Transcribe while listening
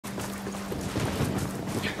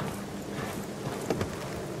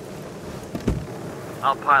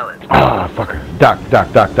I'll pilot. Ah, fucker. Doc,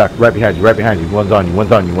 right behind you, right behind you. One's on you,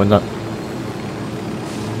 one's on you, one's on.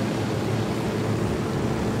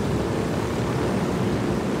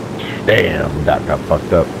 Damn, Doc got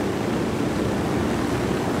fucked up.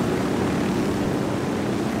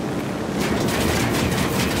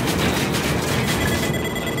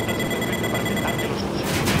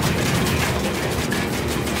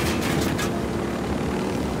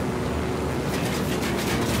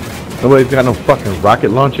 Nobody's got no fucking rocket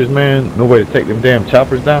launchers, man. No way to take them damn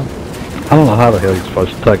choppers down. I don't know how the hell you're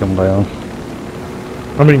supposed to take them down.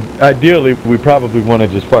 I mean, ideally, we probably want to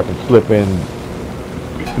just fucking slip in,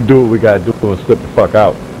 do what we gotta do, and slip the fuck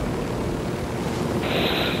out.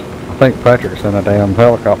 I think Patrick's in a damn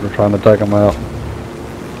helicopter trying to take them out.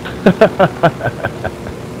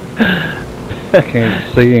 I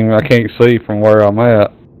can't see him. I can't see from where I'm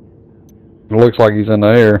at. It looks like he's in the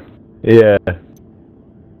air. Yeah.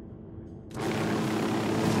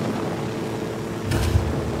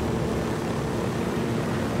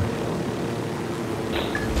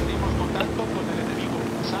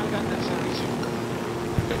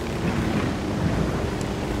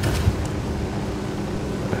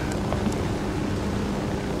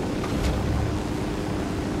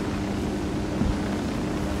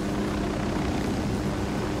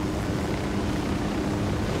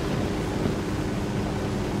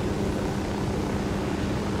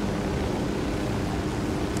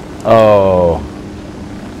 Oh.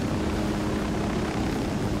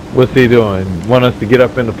 What's he doing? Want us to get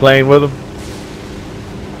up in the plane with him?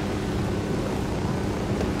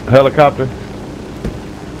 Helicopter?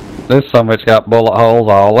 This summit's got bullet holes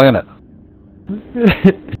all in it.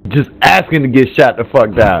 Just asking to get shot the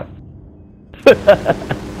fuck down.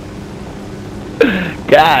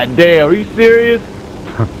 God damn, are you serious?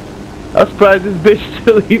 I'm surprised this bitch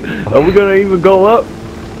still even... Are we gonna even go up?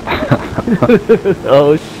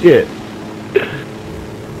 Oh shit.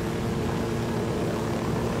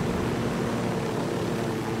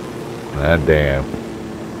 Ah damn.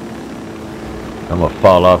 I'm gonna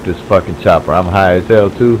fall off this fucking chopper. I'm high as hell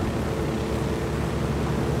too.